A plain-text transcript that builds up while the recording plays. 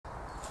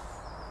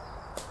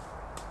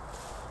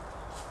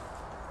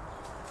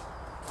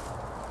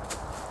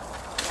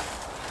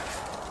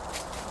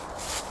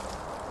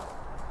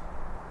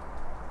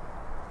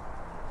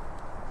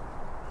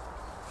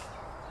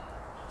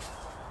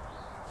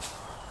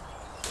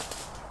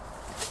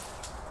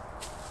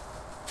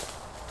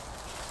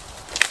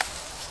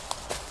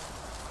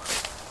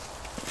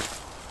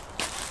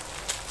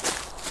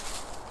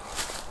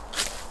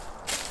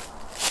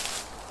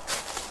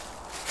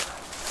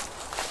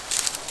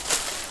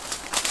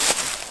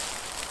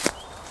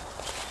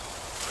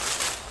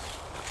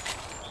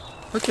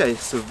Okay,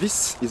 so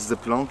this is the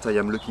plant I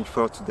am looking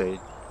for today.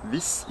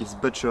 This is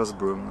butcher's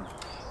broom.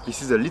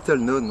 This is a little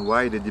known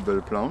wild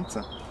edible plant,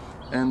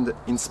 and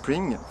in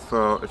spring,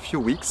 for a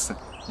few weeks,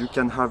 you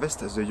can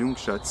harvest the young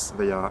shots.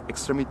 They are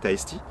extremely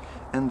tasty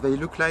and they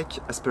look like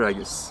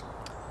asparagus.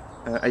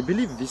 I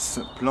believe this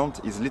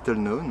plant is little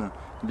known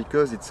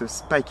because it's a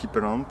spiky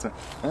plant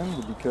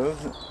and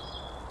because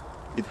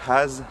it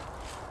has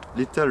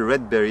little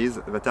red berries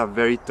that are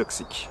very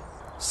toxic.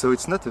 So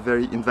it's not a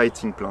very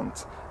inviting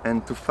plant.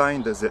 And to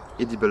find the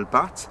edible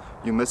part,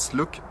 you must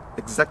look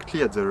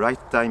exactly at the right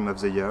time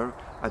of the year,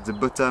 at the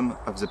bottom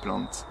of the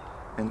plant.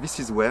 And this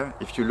is where,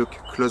 if you look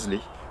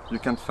closely, you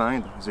can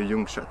find the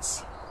young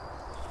shots.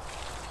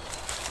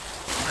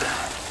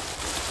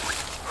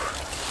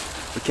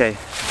 Okay,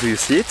 do you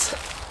see it?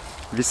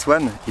 This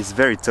one is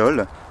very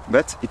tall,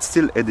 but it's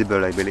still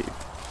edible, I believe.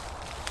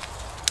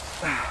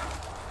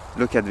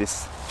 Look at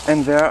this.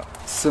 And there are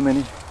so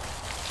many.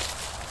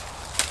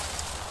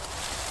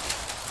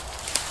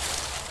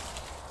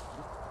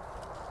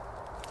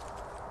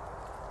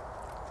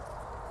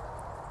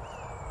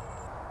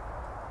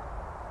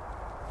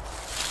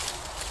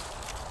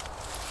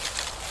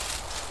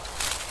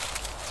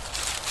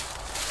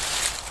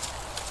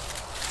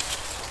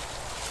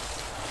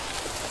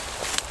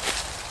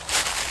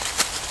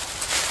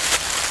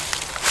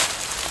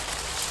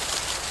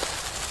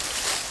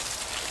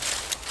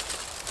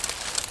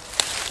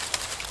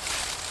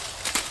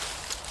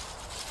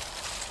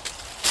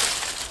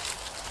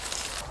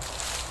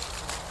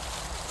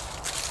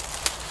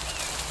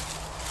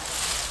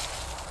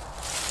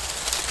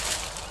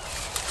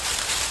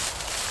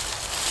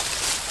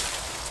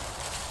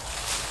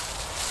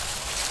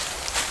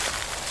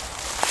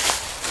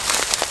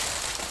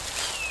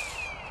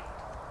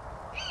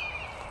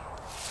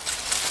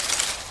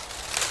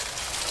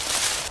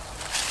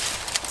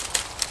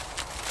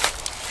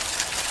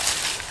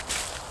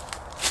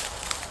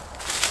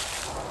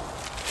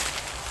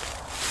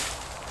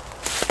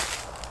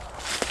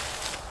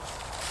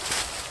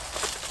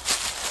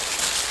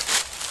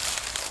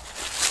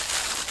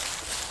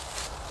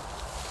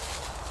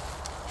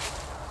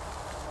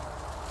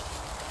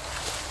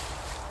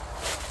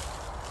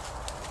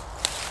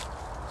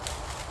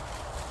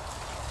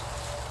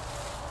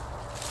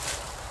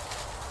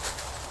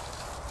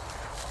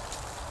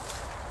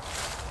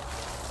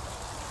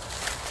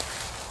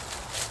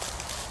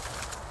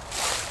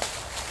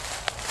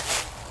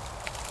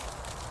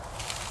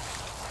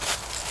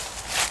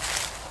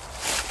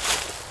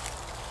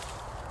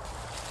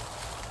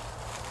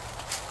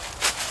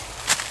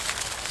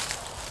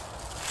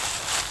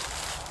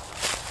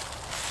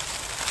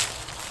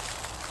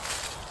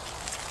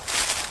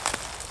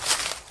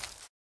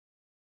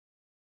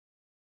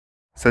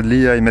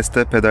 Sadly, I messed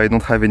up and I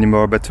don't have any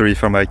more battery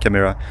for my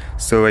camera,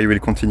 so I will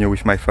continue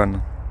with my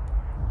phone.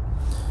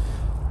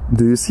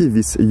 Do you see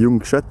this young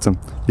shot?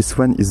 This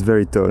one is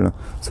very tall,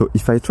 so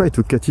if I try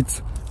to cut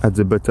it at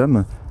the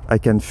bottom, I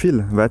can feel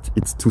that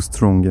it's too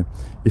strong.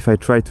 If I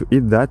try to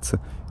eat that,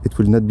 it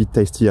will not be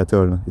tasty at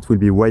all, it will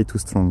be way too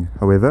strong.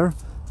 However,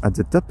 at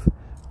the top,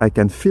 I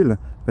can feel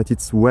that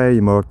it's way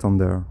more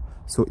tender.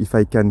 So if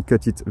I can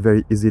cut it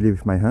very easily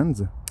with my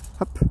hands,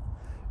 hop,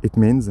 it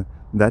means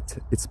that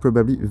it's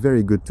probably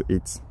very good to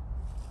eat.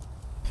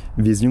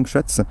 These young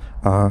shots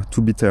are too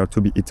bitter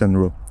to be eaten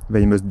raw.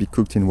 They must be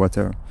cooked in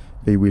water.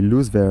 They will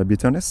lose their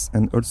bitterness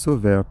and also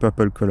their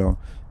purple color.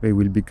 They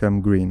will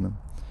become green.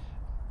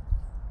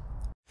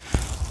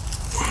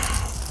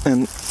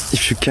 And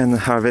if you can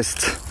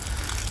harvest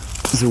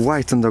the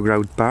white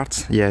underground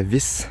part, yeah,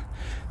 this,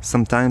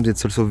 sometimes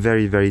it's also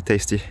very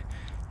tasty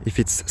if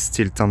it's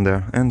still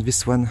tender. And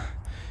this one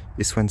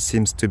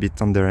seems to be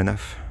tender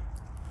enough.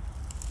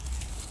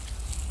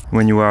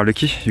 When you are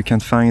lucky, you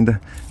can find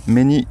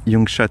many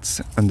young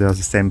shots under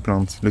the same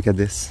plant. Look at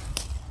this.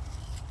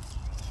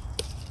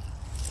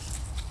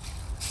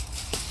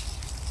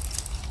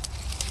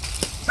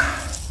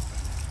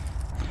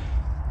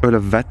 All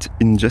of that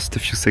in just a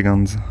few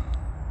seconds.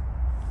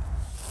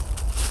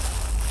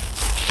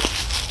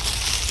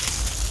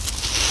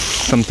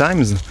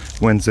 Sometimes,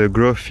 when the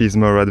growth is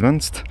more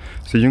advanced,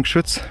 the young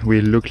shoots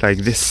will look like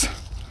this.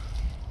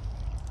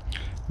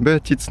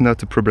 But it's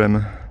not a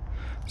problem.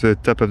 The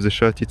top of the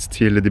shot is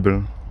still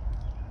edible.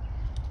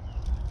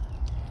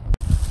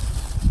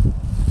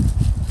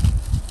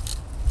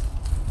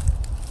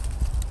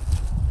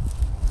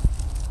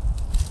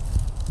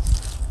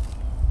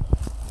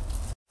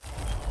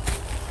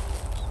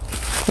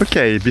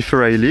 Okay,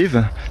 before I leave,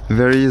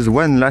 there is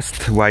one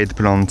last wild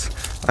plant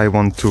I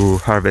want to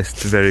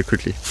harvest very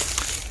quickly.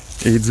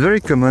 It's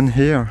very common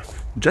here,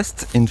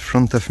 just in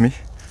front of me,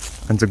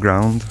 on the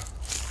ground.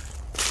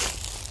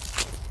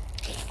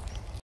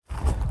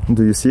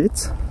 Do you see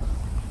it?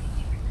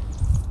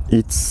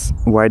 It's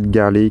wild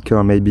garlic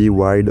or maybe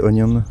wild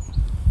onion.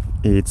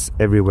 It's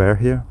everywhere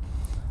here.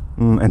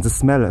 And the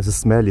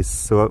smell is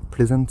so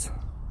pleasant.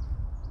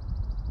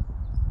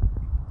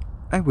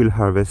 I will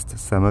harvest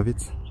some of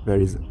it.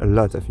 There is a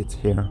lot of it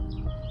here.